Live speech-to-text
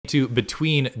to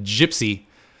between Gypsy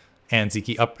and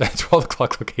Sziky up at 12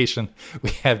 o'clock location. We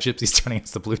have Gypsy starting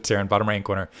as the blue Terran bottom right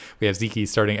corner. We have Sziky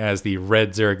starting as the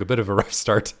red Zerg. A bit of a rough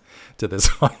start to this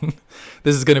one.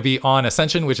 This is going to be on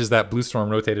Ascension, which is that Blue Storm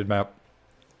rotated map.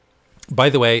 By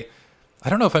the way, I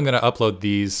don't know if I'm going to upload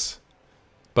these,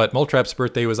 but Moltrap's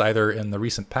birthday was either in the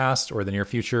recent past or the near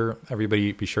future.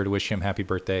 Everybody be sure to wish him happy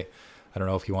birthday. I don't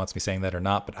know if he wants me saying that or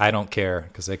not, but I don't care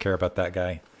because I care about that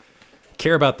guy.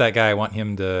 I want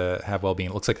him to have well-being.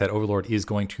 It looks like that Overlord is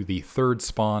going to the third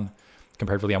spawn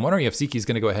comparatively. I'm wondering if Sziky is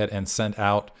going to go ahead and send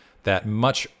out that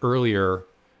much earlier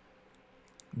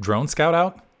drone scout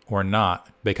out or not,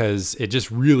 because it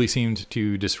just really seemed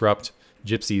to disrupt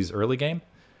Gypsy's early game.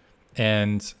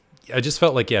 And I just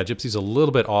felt like, yeah, Gypsy's a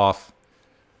little bit off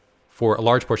for a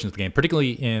large portion of the game,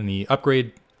 particularly in the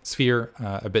upgrade sphere,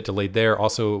 a bit delayed there.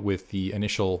 Also with the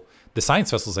initial, the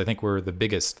science vessels, I think, were the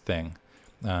biggest thing.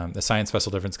 The science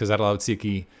vessel difference, because that allowed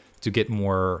Sziky to get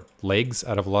more legs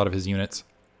out of a lot of his units.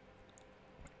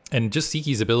 And just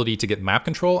Sziky's ability to get map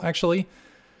control, actually,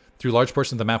 through large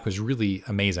portions of the map was really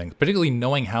amazing, particularly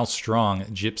knowing how strong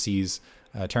Gypsy's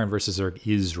Terran versus Zerg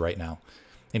is right now.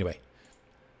 Anyway,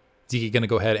 Sziky going to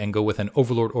go ahead and go with an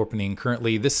Overlord opening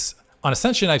currently. This, on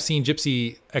Ascension, I've seen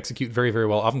Gypsy execute very, very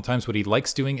well. Oftentimes what he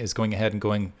likes doing is going ahead and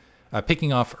going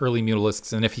picking off early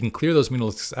Mutalisks, and if he can clear those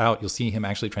Mutalisks out, you'll see him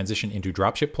actually transition into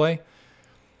dropship play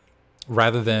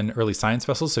rather than early science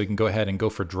vessels, so he can go ahead and go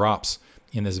for drops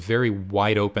in this very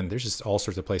wide open. There's just all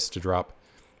sorts of places to drop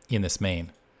in this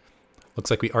main.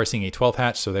 Looks like we are seeing a 12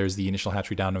 hatch, so there's the initial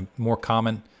hatchery down to more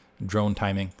common drone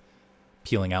timing,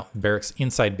 peeling out. Barracks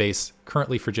inside base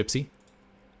currently for Gypsy.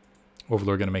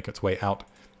 Overlord going to make its way out.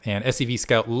 And SCV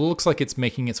scout looks like it's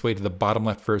making its way to the bottom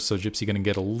left first, so Gypsy going to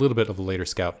get a little bit of a later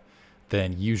scout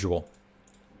than usual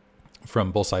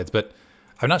from both sides. But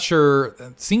I'm not sure,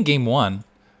 seeing game one,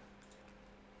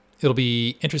 it'll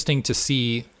be interesting to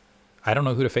see. I don't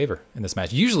know who to favor in this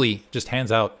match. Usually, just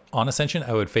hands out on Ascension,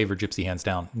 I would favor Gypsy hands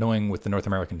down, knowing with the North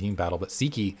American team battle. But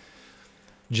Sziky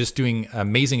just doing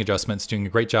amazing adjustments, doing a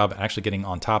great job actually getting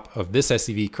on top of this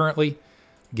SCV currently,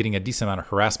 getting a decent amount of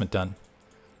harassment done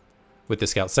with the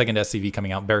scout. Second SCV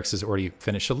coming out. Barracks has already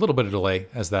finished. A little bit of delay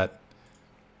as that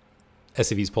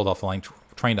SCV's pulled off the line,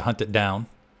 trying to hunt it down.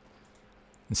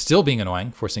 And still being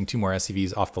annoying, forcing two more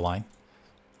SCVs off the line.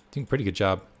 Doing a pretty good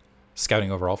job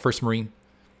scouting overall. First Marine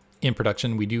in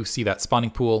production. We do see that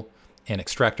spawning pool and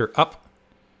extractor up.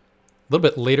 A little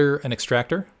bit later an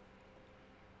extractor,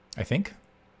 I think,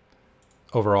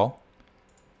 overall.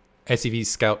 SCV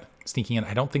scout sneaking in.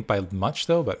 I don't think by much,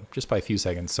 though, but just by a few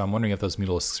seconds. So I'm wondering if those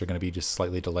Mutalisks are going to be just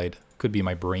slightly delayed. Could be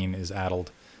my brain is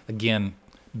addled. Again,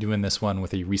 doing this one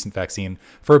with a recent vaccine.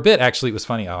 For a bit, actually, it was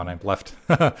funny. Oh, and I left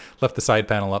left the side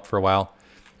panel up for a while.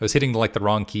 I was hitting like the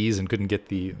wrong keys and couldn't get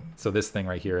the... So this thing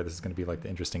right here, this is going to be like the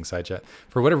interesting side chat.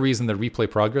 For whatever reason, the replay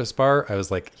progress bar, I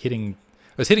was like hitting...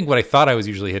 I was hitting what I thought I was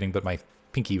usually hitting, but my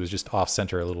pinky was just off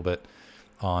center a little bit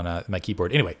on my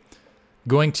keyboard. Anyway,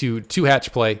 going to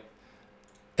 2-hatch play.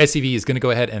 SCV is going to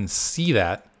go ahead and see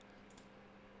that.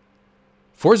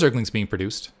 4 Zerglings being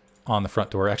produced on the front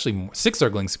door. Actually, 6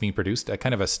 Zerglings being produced at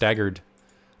kind of a staggered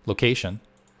location.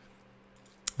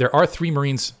 There are 3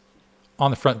 Marines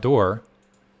on the front door.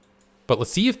 But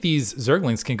let's see if these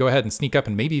Zerglings can go ahead and sneak up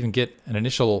and maybe even get an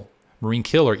initial Marine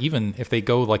kill, or even if they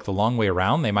go like the long way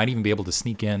around, they might even be able to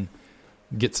sneak in,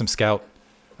 get some scout,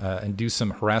 and do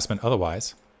some harassment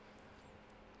otherwise.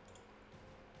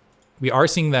 We are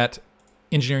seeing that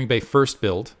Engineering Bay first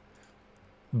build.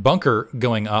 Bunker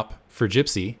going up for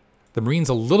Gypsy. The Marine's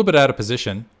a little bit out of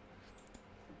position.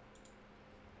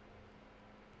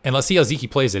 And let's see how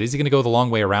Sziky plays it. Is he going to go the long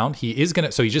way around? He is going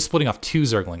to... So he's just splitting off 2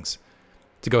 Zerglings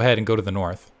to go ahead and go to the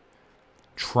north.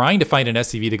 Trying to find an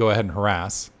SCV to go ahead and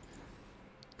harass.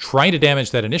 Trying to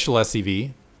damage that initial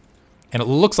SCV. And it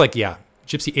looks like, yeah,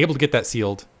 Gypsy able to get that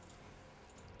sealed.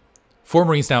 4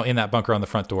 Marines now in that bunker on the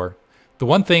front door. The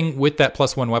one thing with that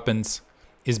 +1 weapons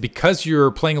is because you're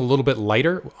playing a little bit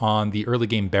lighter on the early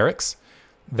game barracks,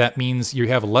 that means you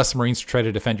have less Marines to try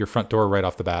to defend your front door right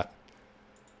off the bat.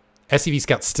 SCV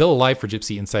Scout still alive for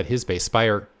Gypsy inside his base.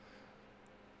 Spire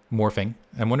morphing.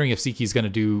 I'm wondering if Sziky's going to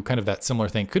do kind of that similar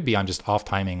thing. Could be I'm just off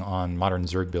timing on modern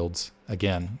Zerg builds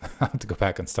again. I have to go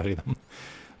back and study them.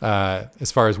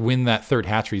 As far as when that 3rd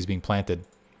hatchery is being planted.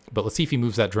 But let's see if he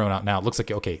moves that drone out now. It looks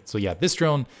like, okay, so yeah, this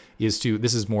drone is to,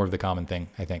 this is more of the common thing,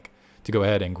 I think, to go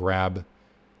ahead and grab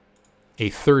a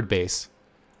 3rd base.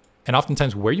 And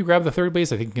oftentimes where you grab the 3rd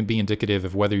base, I think can be indicative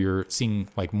of whether you're seeing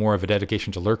like more of a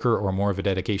dedication to Lurker or more of a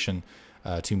dedication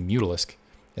to Mutalisk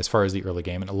as far as the early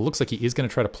game. And it looks like he is going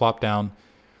to try to plop down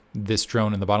this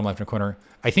drone in the bottom left-hand corner.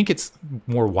 I think it's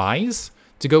more wise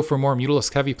to go for more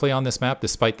Mutalisk heavy play on this map,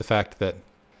 despite the fact that,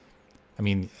 I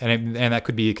mean, and that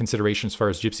could be a consideration as far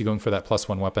as Gypsy going for that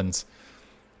 +1 weapons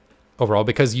overall,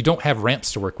 because you don't have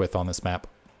ramps to work with on this map.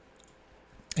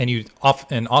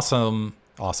 And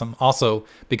also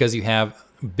because you have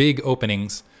big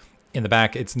openings in the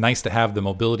back, it's nice to have the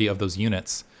mobility of those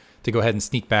units to go ahead and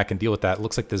sneak back and deal with that. It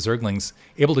looks like the Zergling's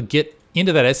able to get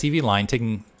into that SCV line,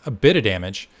 taking a bit of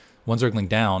damage. One Zergling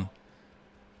down.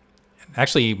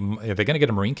 Actually, are they going to get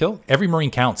a Marine kill? Every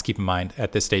Marine counts, keep in mind,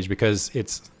 at this stage, because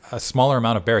it's a smaller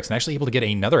amount of barracks, and actually able to get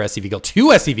another SCV kill. 2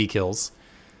 SCV kills.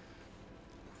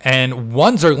 And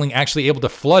one Zergling actually able to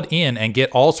flood in and get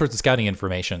all sorts of scouting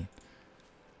information.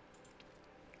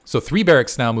 So 3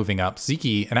 barracks now moving up.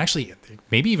 Sziky, and actually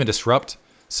maybe even disrupt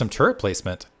some turret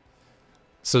placement.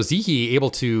 So Sziky able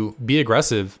to be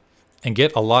aggressive and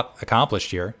get a lot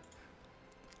accomplished here.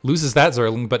 Loses that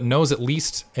Zergling, but knows at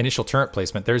least initial turret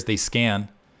placement. There's the scan.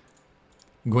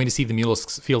 I'm going to see the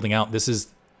Mutalisks fielding out. This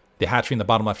is the hatchery in the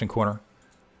bottom left-hand corner.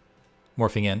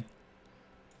 Morphing in.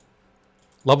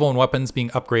 Level 1 weapons being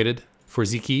upgraded for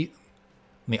Sziky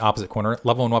in the opposite corner.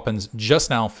 Level 1 weapons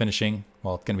just now finishing.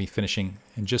 Well, it's going to be finishing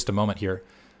in just a moment here.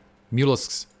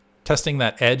 Mutalisks testing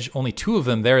that edge. Only 2 of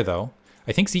them there, though.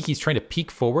 I think Sziky's trying to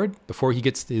peek forward before he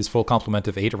gets his full complement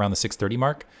of 8 around the 630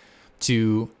 mark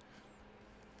to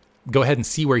go ahead and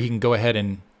see where he can go ahead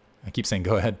and, I keep saying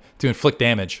go ahead, to inflict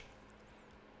damage.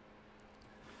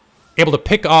 Able to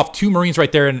pick off 2 Marines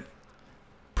right there and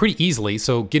pretty easily,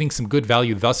 so getting some good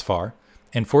value thus far,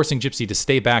 and forcing Gypsy to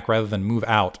stay back rather than move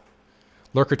out.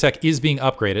 Lurker Tech is being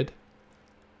upgraded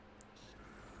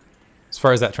as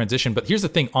far as that transition, but here's the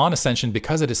thing, on Ascension,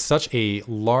 because it is such a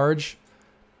large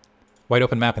wide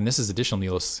open map, and this is additional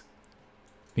Mutalisks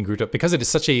being grouped up, because it is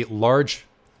such a large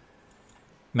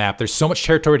map, there's so much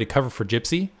territory to cover for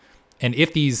Gypsy, and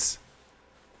if these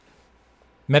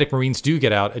Medic Marines do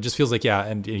get out, it just feels like, yeah,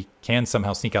 and he can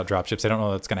somehow sneak out dropships. I don't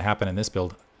know that's going to happen in this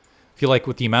build. I feel like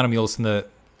with the amount of Mutalisks and the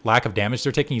lack of damage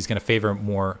they're taking, he's going to favor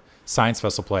more Science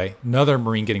Vessel play. Another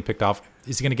Marine getting picked off.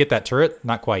 Is he going to get that turret?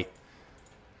 Not quite.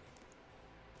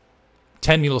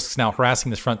 10 Mutalisks now harassing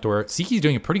this front door. Sziky's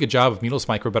doing a pretty good job of Mutalisk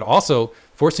micro, but also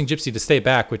forcing Gypsy to stay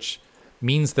back, which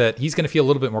means that he's going to feel a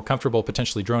little bit more comfortable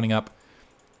potentially droning up,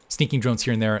 sneaking drones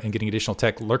here and there, and getting additional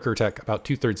tech. Lurker Tech about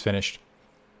 2/3 finished.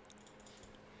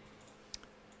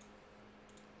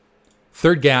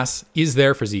 Third gas is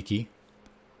there for Sziky.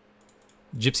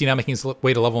 Gypsy now making his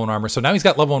way to level 1 armor. So now he's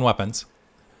got level 1 weapons.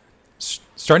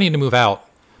 Starting to move out.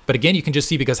 But again, you can just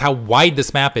see because how wide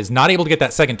this map is, not able to get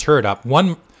that second turret up.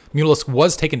 One Mutalisk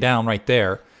was taken down right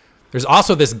there. There's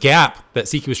also this gap that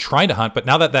Sziky was trying to hunt, but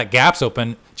now that that gap's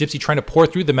open, Gypsy trying to pour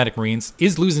through the Medic Marines,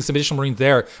 is losing some additional Marines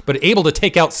there, but able to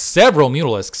take out several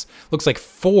Mutalisks. Looks like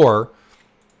 4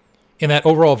 in that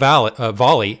overall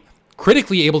volley.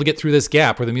 Critically able to get through this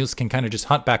gap where the Mutalisks can kind of just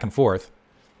hunt back and forth.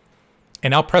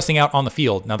 And now pressing out on the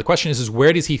field. Now the question is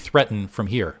where does he threaten from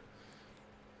here?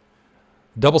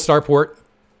 Double starport.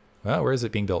 Well, where is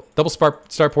it being built? Double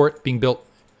starport being built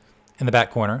in the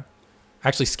back corner.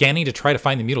 Actually scanning to try to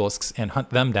find the Mutalisks and hunt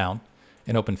them down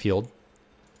in open field.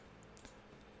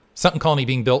 Sunken Colony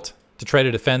being built to try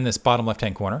to defend this bottom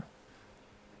left-hand corner.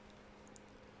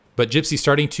 But Gypsy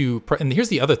starting to... And here's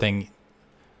the other thing.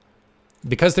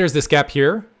 Because there's this gap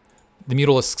here, the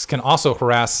Mutalisks can also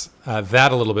harass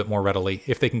that a little bit more readily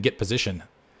if they can get position.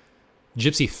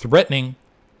 Gypsy threatening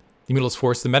the Mutalisk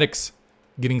force. The medics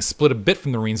getting split a bit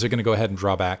from the Marines. They're going to go ahead and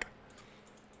draw back.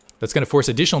 That's going to force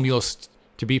additional Mutalisks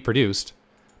to be produced.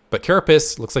 But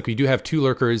Carapace, looks like we do have 2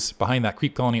 lurkers behind that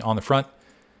creep colony on the front.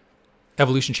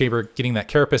 Evolution Chamber getting that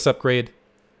Carapace upgrade.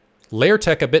 Lair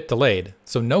Tech a bit delayed,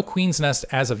 so no Queen's Nest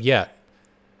as of yet.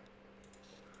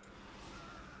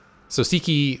 So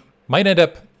Sziky might end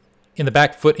up in the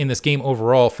back foot in this game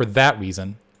overall for that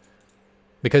reason.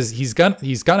 Because he's gone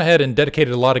ahead and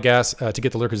dedicated a lot of gas to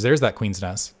get the lurkers. There's that Queen's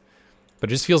Nest. But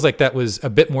it just feels like that was a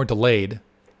bit more delayed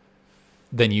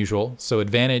than usual. So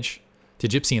advantage to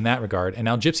Gypsy in that regard. And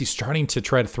now Gypsy's starting to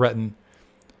try to threaten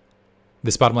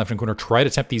this bottom left-hand corner. Try to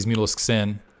tempt these Mutalisks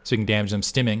in so he can damage them.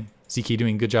 Stimming. Sziky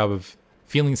doing a good job of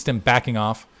feeling the stim, backing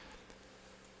off.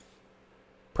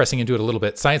 Pressing into it a little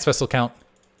bit. Science Vessel count.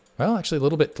 Well, actually a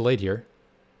little bit delayed here.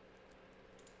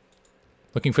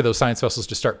 Looking for those science vessels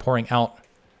to start pouring out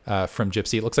from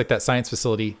Gypsy. It looks like that science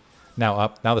facility now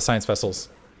up. Now the science vessels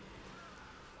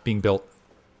being built.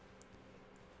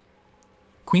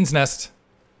 Queen's Nest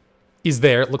is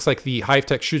there. It looks like the Hive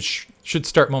Tech should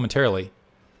start momentarily.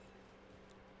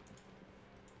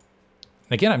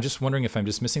 Again, I'm just wondering if I'm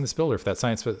just missing this build or if that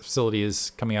science facility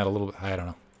is coming out a little bit. I don't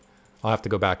know. I'll have to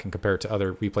go back and compare it to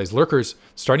other replays. Lurkers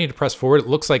starting to press forward. It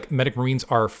looks like Medic Marines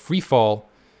are free fall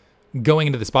going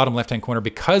into this bottom left-hand corner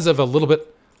because of a little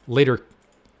bit later,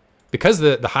 because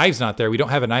the hive's not there, we don't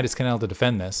have a Nidus Canal to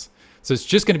defend this. So it's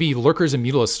just going to be lurkers and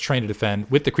mutalisks trying to defend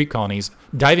with the creep colonies,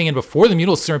 diving in before the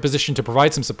mutalisks are in position to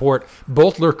provide some support.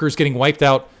 Both lurkers getting wiped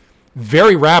out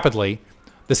very rapidly.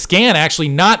 The scan actually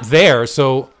not there,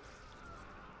 so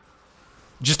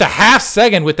just a half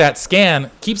second with that scan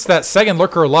keeps that second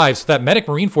lurker alive, so that medic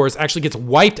marine force actually gets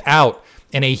wiped out,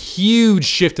 and a huge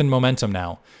shift in momentum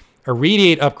now.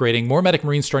 Irradiate upgrading, more medic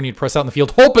marines starting to press out in the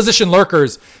field. Hold position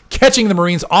lurkers, catching the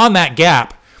marines on that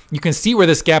gap. You can see where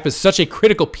this gap is such a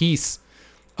critical piece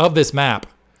of this map.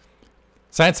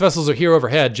 Science vessels are here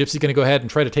overhead. Gypsy's going to go ahead and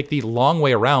try to take the long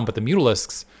way around, but the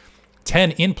mutalisks,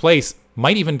 10 in place,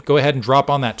 might even go ahead and drop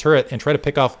on that turret and try to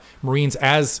pick off marines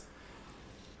as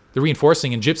the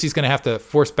reinforcing, and Gypsy's going to have to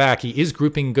force back. He is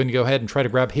grouping, going to go ahead and try to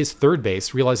grab his third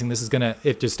base, realizing this is going to,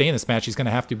 if to stay in this match, he's going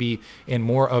to have to be in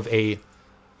more of a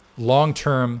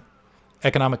long-term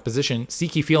economic position.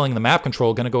 Sziky, feeling the map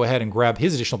control, going to go ahead and grab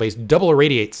his additional base. Double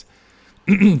irradiates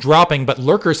dropping, but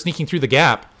Lurker sneaking through the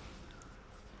gap.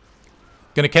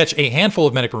 Going to catch a handful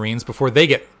of medic marines before they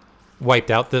get wiped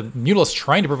out. The Mutalists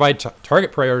trying to provide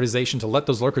target prioritization to let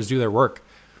those Lurkers do their work,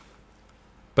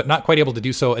 but not quite able to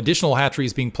do so. Additional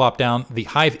hatcheries being plopped down. The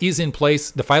hive is in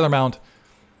place. Defiler Mound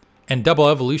and double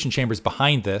evolution chambers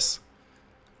behind this.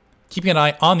 Keeping an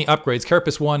eye on the upgrades.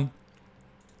 Carapace 1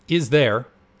 is there.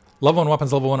 Level 1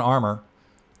 weapons, level 1 armor.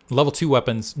 Level 2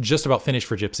 weapons just about finished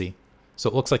for Gypsy. So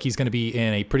it looks like he's going to be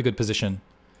in a pretty good position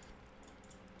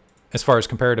as far as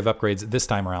comparative upgrades this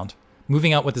time around.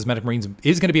 Moving out with his medic marines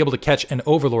is going to be able to catch an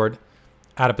overlord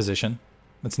out of position.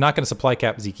 That's not going to supply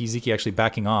cap Sziky. Sziky actually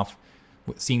backing off,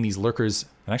 seeing these lurkers,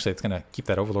 and actually it's going to keep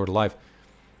that overlord alive.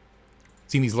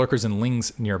 Seeing these lurkers and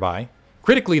lings nearby.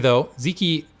 Critically though,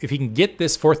 Sziky, if he can get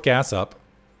this fourth gas up,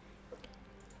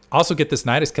 also get this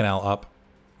Nidus Canal up,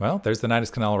 well, there's the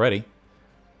Nidus Canal already.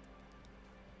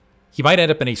 He might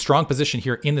end up in a strong position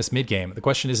here in this mid game. The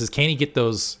question is can he get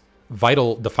those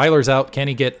vital defilers out? Can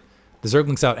he get the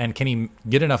Zerglings out? And can he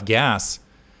get enough gas?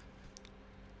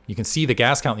 You can see the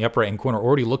gas count in the upper right hand corner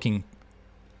already looking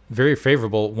very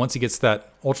favorable once he gets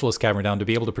that Ultralisk Cavern down to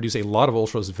be able to produce a lot of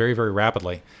Ultras very, very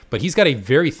rapidly. But he's got a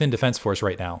very thin defense force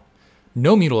right now.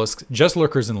 No Mutalisks, just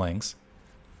Lurkers and Lings.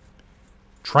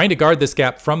 Trying to guard this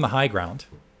gap from the high ground.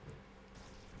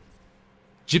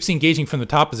 Gypsy engaging from the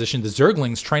top position. The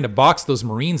Zerglings trying to box those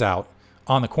Marines out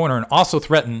on the corner and also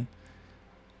threaten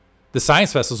the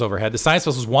Science Vessels overhead. The Science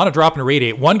Vessels want to drop and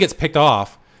irradiate. One gets picked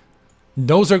off.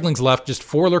 No Zerglings left, just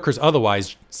 4 Lurkers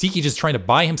otherwise. Sziky just trying to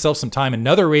buy himself some time.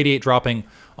 Another irradiate dropping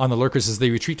on the Lurkers as they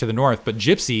retreat to the north. But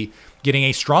Gypsy getting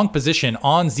a strong position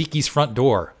on Sziky's front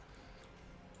door.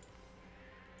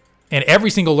 And every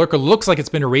single Lurker looks like it's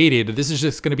been irradiated. This is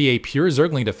just going to be a pure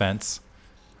Zergling defense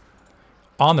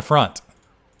on the front.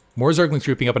 More Zerglings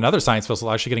grouping up. Another Science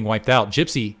Vessel actually getting wiped out.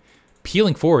 Gypsy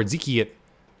peeling forward. Sziky at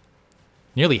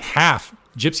nearly half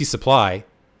Gypsy's supply.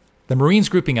 The Marines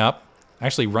grouping up.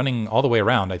 Actually running all the way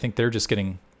around. I think they're just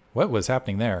getting... What was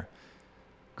happening there?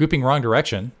 Grouping wrong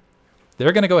direction.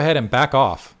 They're going to go ahead and back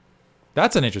off.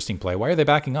 That's an interesting play. Why are they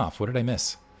backing off? What did I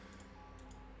miss?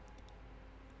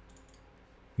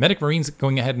 Medic Marines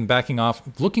going ahead and backing off.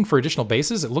 Looking for additional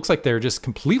bases. It looks like they're just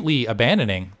completely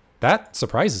abandoning. That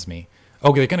surprises me.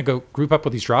 Okay, they're going to go group up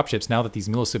with these dropships now that these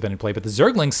Mutalisks have been in play. But the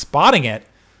Zerglings spotting it.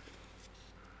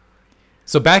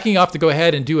 So backing off to go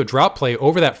ahead and do a drop play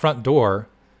over that front door.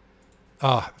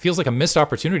 Feels like a missed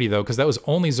opportunity, though, because that was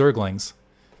only Zerglings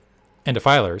and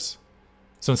Defilers.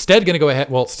 So instead, going to go ahead...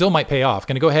 Well, it still might pay off.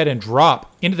 Going to go ahead and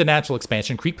drop into the natural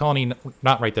expansion. Creep Colony,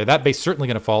 not right there. That base certainly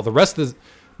going to fall. The rest of the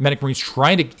Medic Marines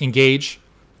trying to engage.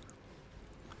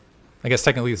 I guess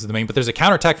technically this is the main, but there's a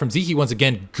counterattack from Sziky once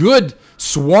again. Good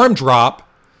Swarm drop.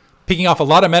 Picking off a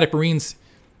lot of Medic Marines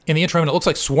in the interim. And it looks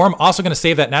like Swarm also going to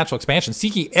save that natural expansion.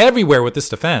 Sziky everywhere with this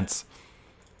defense.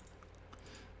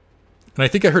 And I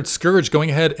think I heard Scourge going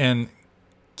ahead and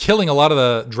killing a lot of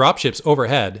the dropships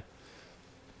overhead.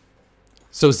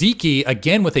 So Sziky,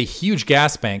 again with a huge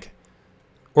gas bank,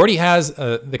 already has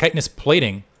the chitinous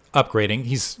plating upgrading.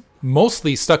 He's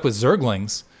mostly stuck with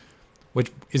Zerglings,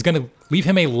 which is going to leave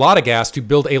him a lot of gas to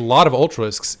build a lot of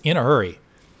Ultralisks in a hurry.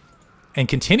 And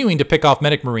continuing to pick off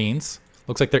Medic Marines.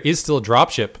 Looks like there is still a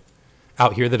dropship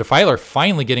out here. The Defiler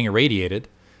finally getting irradiated.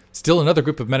 Still another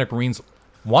group of Medic Marines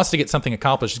wants to get something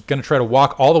accomplished, going to try to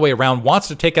walk all the way around, wants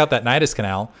to take out that Nidus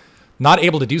Canal, not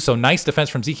able to do so. Nice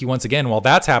defense from Sziky once again. While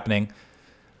that's happening,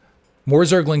 more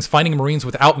Zerglings finding Marines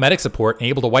without medic support and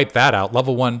able to wipe that out.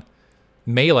 Level 1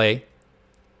 melee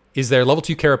is there. Level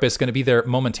 2 Carapace going to be there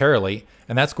momentarily,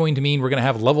 and that's going to mean we're going to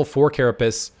have level 4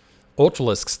 Carapace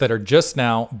Ultralisks that are just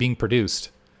now being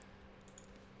produced.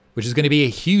 which is going to be a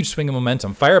huge swing of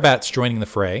momentum. Firebat's joining the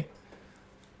fray.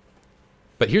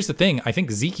 But here's the thing. I think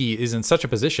Sziky is in such a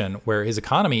position where his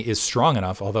economy is strong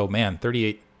enough, although, man,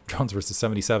 38 drones versus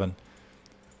 77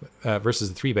 versus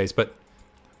the 3 base. But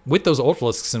with those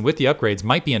Ultralisks and with the upgrades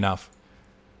might be enough.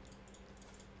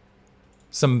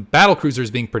 Some battle cruisers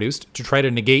being produced to try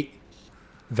to negate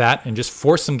that and just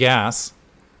force some gas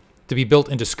to be built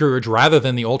into Scourge rather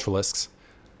than the Ultralisks.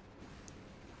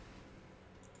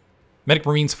 Medic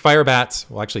Marines, Firebats,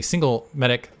 well actually single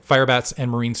Medic, Firebats,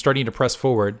 and Marines starting to press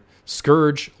forward.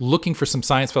 Scourge looking for some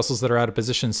Science Vessels that are out of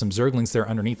position, some Zerglings there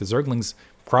underneath. The Zerglings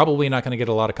probably not going to get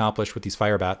a lot accomplished with these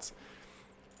Firebats.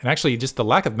 And actually just the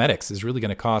lack of medics is really going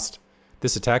to cost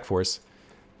this attack force.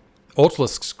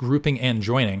 Ultralisks grouping and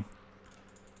joining.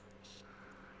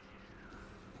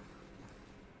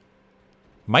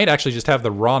 Might actually just have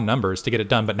the raw numbers to get it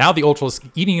done. But now the Ultralisk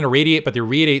eating an Irradiate, but the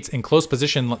Irradiate's in close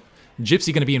position.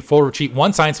 Gypsy going to be in full retreat.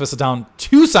 1 Science Vessel down,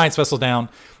 2 Science Vessel down,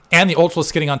 and the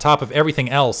Ultralisk getting on top of everything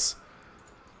else.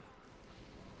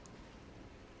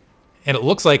 And it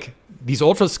looks like these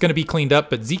Ultralisks going to be cleaned up,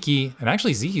 but Sziky, and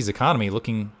actually Ziky's economy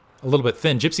looking a little bit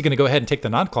thin. Gypsy going to go ahead and take the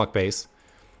 9 o'clock base.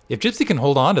 If Gypsy can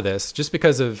hold on to this, just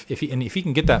because of, if he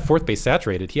can get that 4th base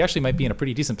saturated, he actually might be in a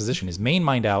pretty decent position. His main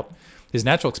mined out. His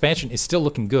natural expansion is still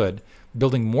looking good.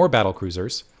 Building more battle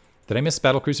cruisers. Did I miss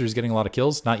battle cruisers getting a lot of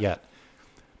kills? Not yet.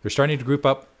 They're starting to group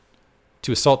up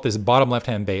to assault this bottom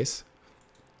left-hand base.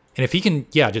 And if he can,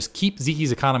 yeah, just keep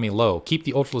Sziky's economy low, keep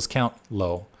the Ultralisk count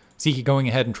low. Sziky going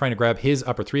ahead and trying to grab his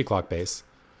upper 3 o'clock base.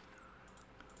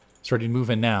 Starting to move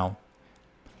in now.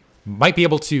 Might be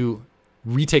able to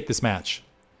retake this match.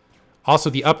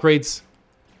 Also, the upgrades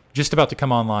just about to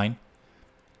come online.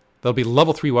 There'll be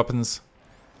level 3 weapons.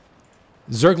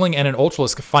 Zergling and an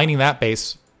Ultralisk finding that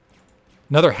base.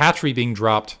 Another hatchery being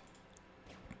dropped.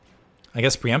 I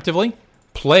guess preemptively.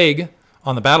 Plague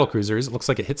on the battle cruisers. It looks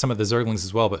like it hit some of the Zerglings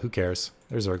as well, but who cares?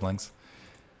 They're Zerglings.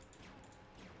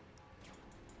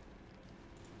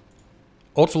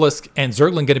 Ultralisk and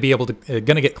Zergling going to be able to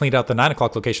get cleaned out the 9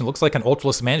 o'clock location. Looks like an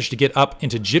Ultralisk managed to get up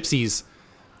into Gypsy's.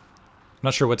 I'm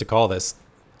not sure what to call this.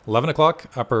 11 o'clock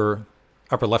upper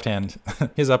left hand,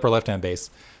 his upper left hand base.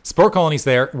 Spore colonies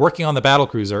there working on the battle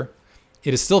cruiser.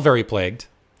 It is still very plagued.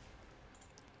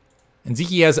 And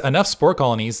Sziky has enough spore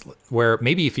colonies where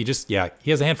maybe if he just, yeah, he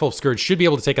has a handful of Scourge, should be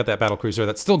able to take out that battle cruiser.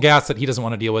 That's still gas that he doesn't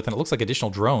want to deal with, and it looks like additional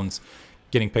drones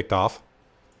getting picked off.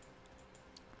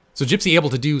 So Gypsy able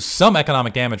to do some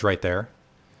economic damage right there.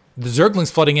 The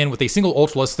Zerglings flooding in with a single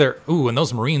Ultralisk there. Ooh, and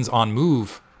those Marines on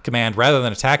move command rather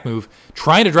than attack move.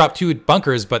 Trying to drop 2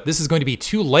 bunkers, but this is going to be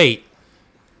too late.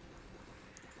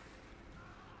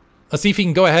 Let's see if he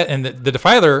can go ahead, and the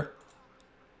Defiler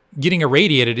getting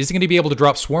irradiated. Is he going to be able to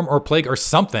drop Swarm or Plague or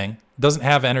something? Doesn't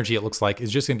have energy, it looks like.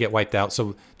 Is just going to get wiped out.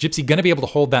 So Gypsy going to be able to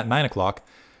hold that 9 o'clock.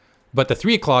 But the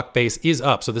 3 o'clock base is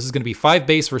up. So this is going to be 5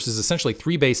 base versus essentially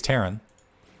 3 base Terran.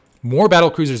 More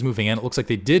battle cruisers moving in. It looks like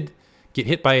they did get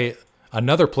hit by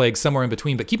another Plague somewhere in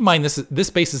between. But keep in mind, this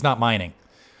base is not mining.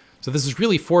 So this is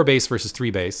really 4 base versus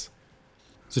 3 base.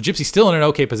 So Gypsy's still in an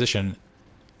okay position.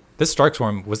 This Dark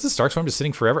Swarm, was this Dark Swarm just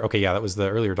sitting forever? Okay, yeah, that was the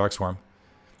earlier Dark Swarm.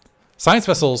 Science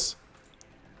Vessels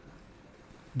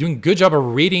doing a good job of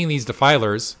radiating these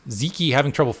Defilers. Sziky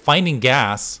having trouble finding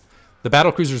gas. The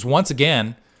battle cruisers once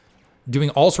again doing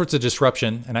all sorts of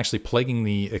disruption and actually plaguing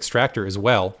the extractor as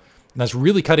well. And that's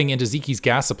really cutting into Zyky's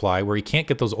gas supply where he can't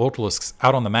get those Ultralisks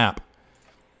out on the map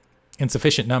in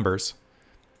sufficient numbers.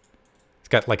 He's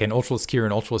got like an Ultralisk here,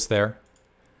 an Ultralisk there.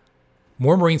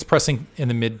 More Marines pressing in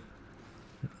the mid.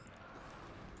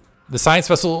 The Science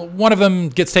Vessel, one of them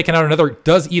gets taken out, another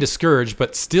does eat a Scourge,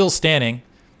 but still standing.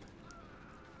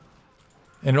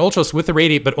 And an Ultralisk with the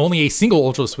Radiate, but only a single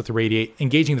Ultralisk with the Radiate,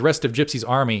 engaging the rest of Gypsy's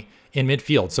army in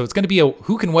midfield. So it's going to be a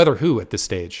who can weather who at this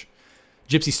stage.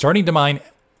 Gypsy starting to mine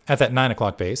at that 9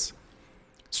 o'clock base.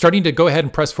 Starting to go ahead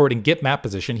and press forward and get map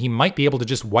position. He might be able to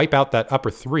just wipe out that upper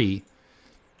 3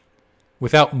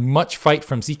 without much fight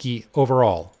from Sziky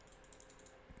overall.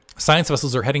 Science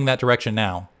Vessels are heading that direction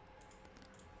now.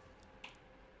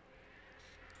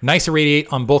 Nice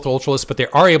irradiate on both Ultralisks, but they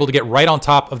are able to get right on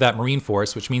top of that Marine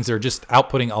force, which means they're just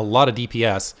outputting a lot of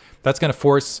DPS. That's going to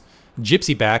force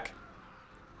Gypsy back.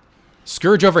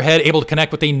 Scourge overhead, able to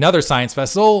connect with another Science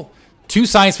Vessel. 2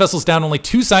 Science Vessels down, only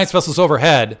 2 Science Vessels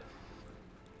overhead.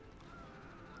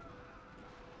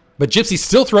 But Gypsy's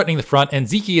still threatening the front, and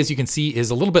Sziky, as you can see,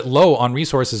 is a little bit low on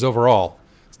resources overall.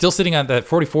 Still sitting on that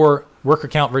 44 worker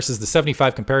count versus the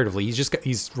 75 comparatively.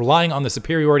 He's relying on the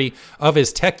superiority of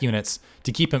his tech units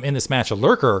to keep him in this match. A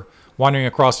Lurker wandering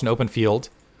across an open field.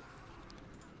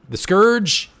 The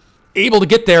Scourge able to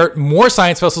get there. More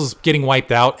Science Vessels getting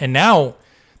wiped out. And now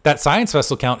that science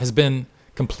vessel count has been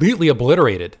completely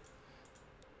obliterated.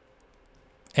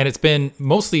 And it's been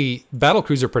mostly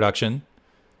battlecruiser production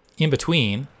in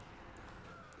between.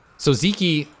 So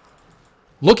Sziky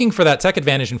looking for that tech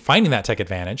advantage and finding that tech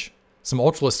advantage. Some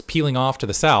Ultralisks peeling off to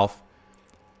the south.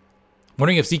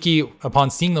 Wondering if Sziky,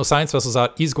 upon seeing those science vessels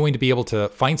out, is going to be able to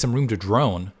find some room to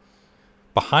drone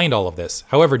behind all of this.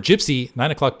 However, Gypsy,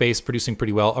 9 o'clock base, producing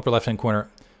pretty well. Upper left-hand corner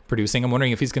producing. I'm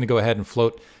wondering if he's going to go ahead and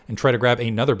float and try to grab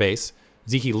another base.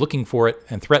 Sziky looking for it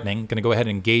and threatening. Going to go ahead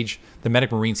and engage the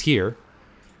medic marines here.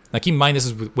 Now keep in mind this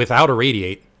is without a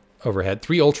radiate overhead.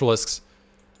 3 Ultralisks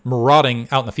marauding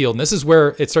out in the field. And this is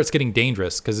where it starts getting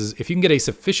dangerous, because if you can get a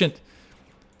sufficient...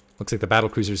 Looks like the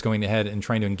battlecruiser is going ahead and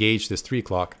trying to engage this 3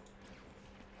 o'clock.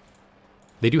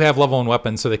 They do have level 1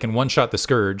 weapons, so they can one-shot the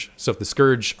Scourge. So if the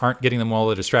Scourge aren't getting them while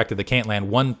they're distracted, they can't land.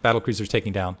 1 battlecruiser is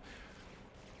taking down.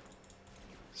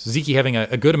 So Sziky having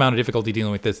a good amount of difficulty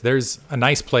dealing with this. There's a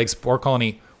nice plague. Spore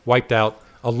Colony wiped out.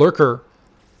 A Lurker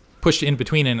pushed in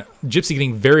between, and Gypsy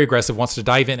getting very aggressive, wants to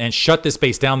dive in and shut this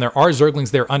base down. There are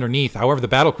Zerglings there underneath. However, the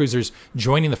battlecruisers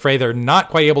joining the fray. They're not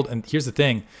quite able to, and here's the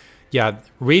thing. Yeah,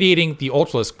 radiating the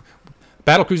Ultralisk.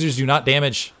 Battlecruisers do not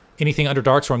damage anything under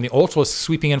Darkstorm. The Ultralisk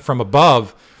sweeping in from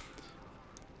above.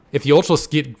 If the Ultralisks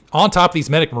get on top of these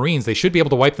medic marines, they should be able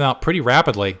to wipe them out pretty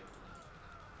rapidly.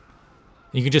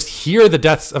 You can just hear the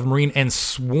deaths of marine and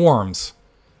swarms.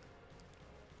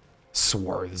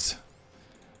 Swords.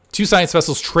 2 science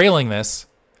vessels trailing this.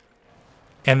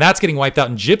 And that's getting wiped out.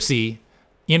 And Gypsy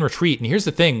in retreat. And here's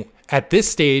the thing. At this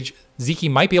stage,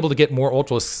 Sziky might be able to get more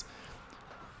Ultralisks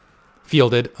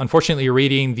fielded. Unfortunately,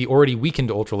 irradiating the already weakened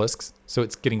Ultralisks. So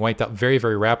it's getting wiped out very,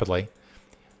 very rapidly.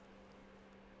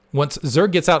 Once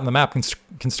Zerg gets out on the map and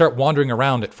can start wandering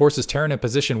around, it forces Terran in a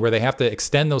position where they have to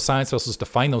extend those science vessels to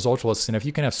find those Ultralisks. And if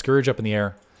you can have Scourge up in the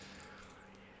air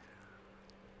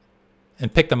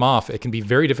and pick them off, it can be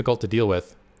very difficult to deal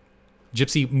with.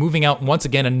 Gypsy moving out once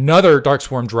again. Another Dark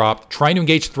Swarm drop, trying to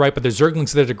engage to the right, but there's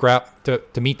Zerglings there to grab to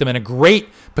meet them. And a great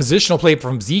positional play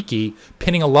from Sziky,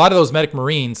 pinning a lot of those medic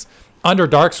marines under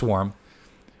Dark Swarm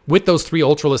with those 3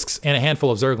 Ultralisks and a handful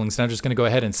of Zerglings. Now just going to go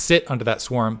ahead and sit under that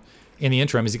swarm in the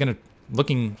interim. Is he going to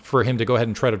looking for him to go ahead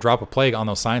and try to drop a plague on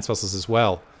those science vessels as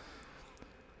well?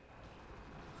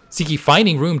 Sziky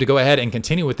finding room to go ahead and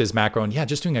continue with this macro, and yeah,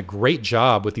 just doing a great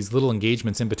job with these little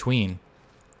engagements in between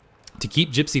to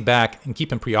keep Gypsy back and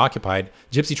keep him preoccupied.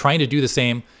 Gypsy trying to do the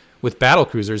same with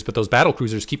battlecruisers, but those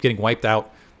battlecruisers keep getting wiped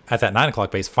out at that 9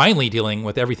 o'clock base, finally dealing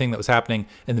with everything that was happening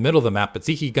in the middle of the map. But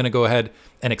Sziky going to go ahead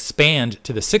and expand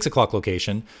to the 6 o'clock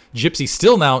location. Gypsy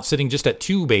still now sitting just at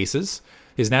 2 bases.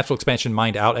 His natural expansion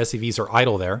mined out. SCVs are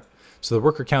idle there. So the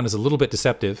worker count is a little bit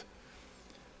deceptive.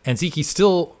 And Sziky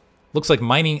still looks like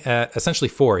mining at essentially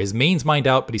 4. His main's mined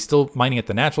out, but he's still mining at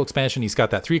the natural expansion. He's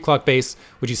got that 3 o'clock base,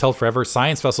 which he's held forever.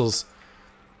 Science vessels,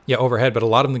 yeah, overhead, but a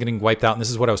lot of them getting wiped out. And this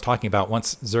is what I was talking about.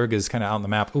 Once Zerg is kind of out on the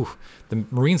map, ooh, the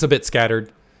Marines a bit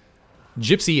scattered.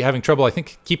 Gypsy having trouble, I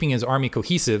think, keeping his army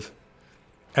cohesive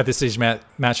at this stage match.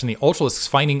 And the Ultralisks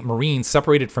finding Marines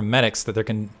separated from medics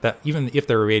that even if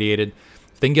they're irradiated,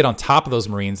 if they can get on top of those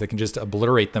Marines, they can just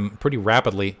obliterate them pretty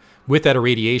rapidly with that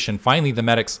irradiation. Finally, the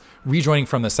medics rejoining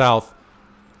from the south.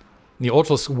 The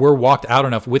Ultralisks were walked out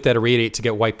enough with that irradiate to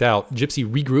get wiped out. Gypsy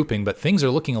regrouping, but things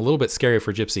are looking a little bit scary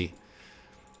for Gypsy.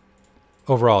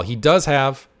 Overall, he does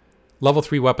have level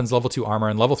 3 weapons, level 2 armor,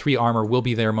 and level 3 armor will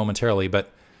be there momentarily,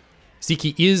 but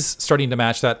Sziky is starting to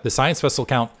match that. The science vessel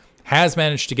count has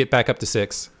managed to get back up to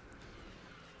 6.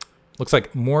 Looks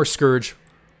like more Scourge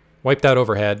wiped out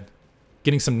overhead.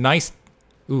 Getting some nice...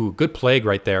 Ooh, good plague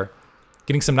right there.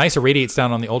 Getting some nice irradiates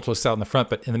down on the Ultralisks out in the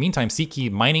front. But in the meantime, Sziky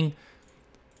mining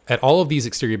at all of these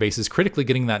exterior bases, critically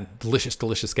getting that delicious,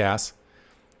 delicious gas.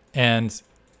 And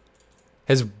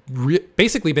has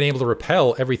basically been able to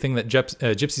repel everything that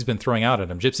Gypsy's been throwing out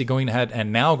at him. Gypsy going ahead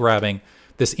and now grabbing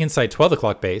this inside 12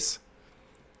 o'clock base.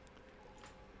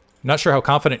 I'm not sure how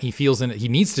confident he feels in it. He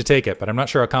needs to take it, but I'm not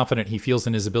sure how confident he feels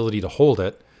in his ability to hold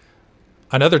it.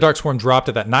 Another Dark Swarm dropped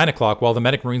at that 9 o'clock while the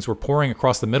medic Marines were pouring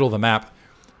across the middle of the map.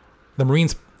 The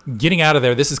Marines getting out of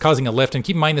there. This is causing a lift. And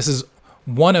keep in mind, this is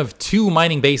one of 2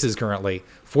 mining bases currently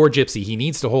for Gypsy. He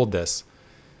needs to hold this.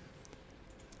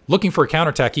 Looking for a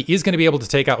counterattack. He is going to be able to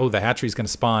take out... Oh, the hatchery is going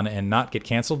to spawn and not get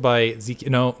canceled by Sziky.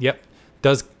 No, yep.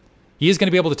 He is going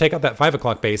to be able to take out that 5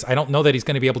 o'clock base. I don't know that he's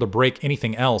going to be able to break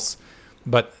anything else.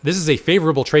 But this is a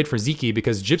favorable trade for Sziky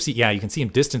because Gypsy, yeah, you can see him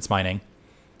distance mining.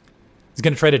 He's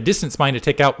going to try to distance mine to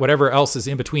take out whatever else is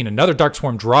in between. Another Dark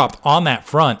Swarm dropped on that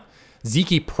front.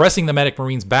 Sziky pressing the medic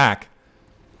Marines back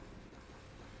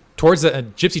towards the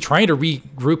Gypsy, trying to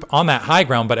regroup on that high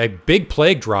ground, but a big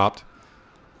plague dropped,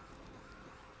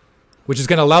 which is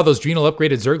going to allow those Drenal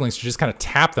upgraded Zerglings to just kind of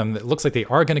tap them. It looks like they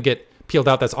are going to get peeled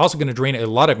out. That's also going to drain a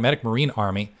lot of Medic Marine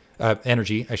army,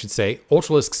 energy, I should say.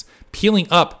 Ultralisks peeling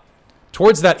up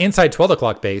towards that inside 12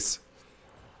 o'clock base.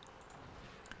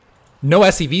 No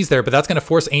SCVs there, but that's going to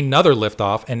force another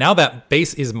liftoff. And now that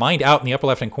base is mined out in the upper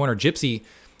left-hand corner. Gypsy,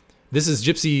 this is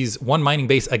Gypsy's one mining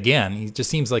base again. He just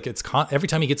seems like it's every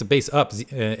time he gets a base up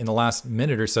in the last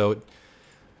minute or so,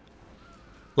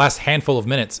 last handful of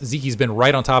minutes, Sziky's been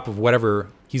right on top of whatever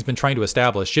he's been trying to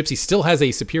establish. Gypsy still has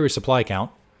a superior supply count.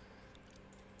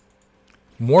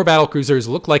 More battlecruisers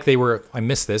look like they were, I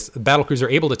missed this,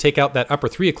 battlecruiser able to take out that upper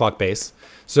 3 o'clock base.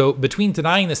 So between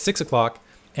denying the 6 o'clock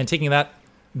and taking that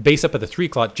base up at the 3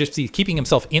 o'clock, Gypsy keeping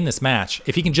himself in this match.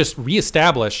 If he can just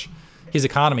reestablish his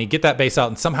economy, get that base out,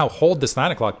 and somehow hold this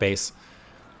 9 o'clock base,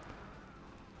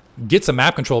 get some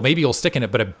map control, maybe he'll stick in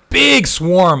it. But a big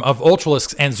swarm of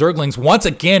Ultralisks and Zerglings once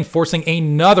again forcing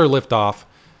another liftoff.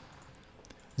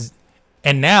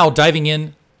 And now diving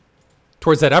in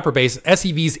towards that upper base,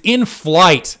 SCVs in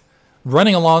flight,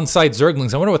 running alongside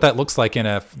Zerglings. I wonder what that looks like in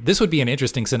a... This would be an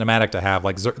interesting cinematic to have,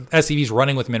 like SCVs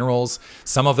running with minerals,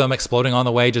 some of them exploding on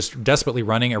the way, just desperately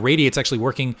running. Irradiate's actually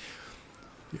working,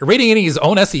 irradiating his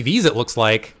own SCVs, it looks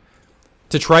like,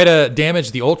 to try to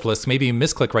damage the Ultralisks. Maybe a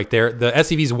misclick right there. The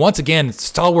SCVs, once again,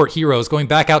 stalwart heroes, going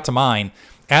back out to mine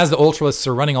as the Ultralisks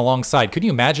are running alongside. Could you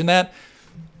imagine that?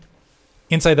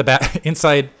 Inside the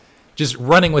inside... Just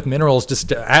running with minerals,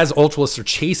 just as Ultralisks are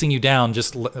chasing you down.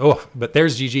 Just but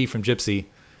there's GG from Gypsy.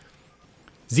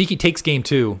 Sziky takes game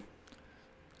 2.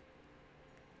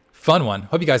 Fun one.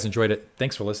 Hope you guys enjoyed it.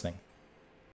 Thanks for listening.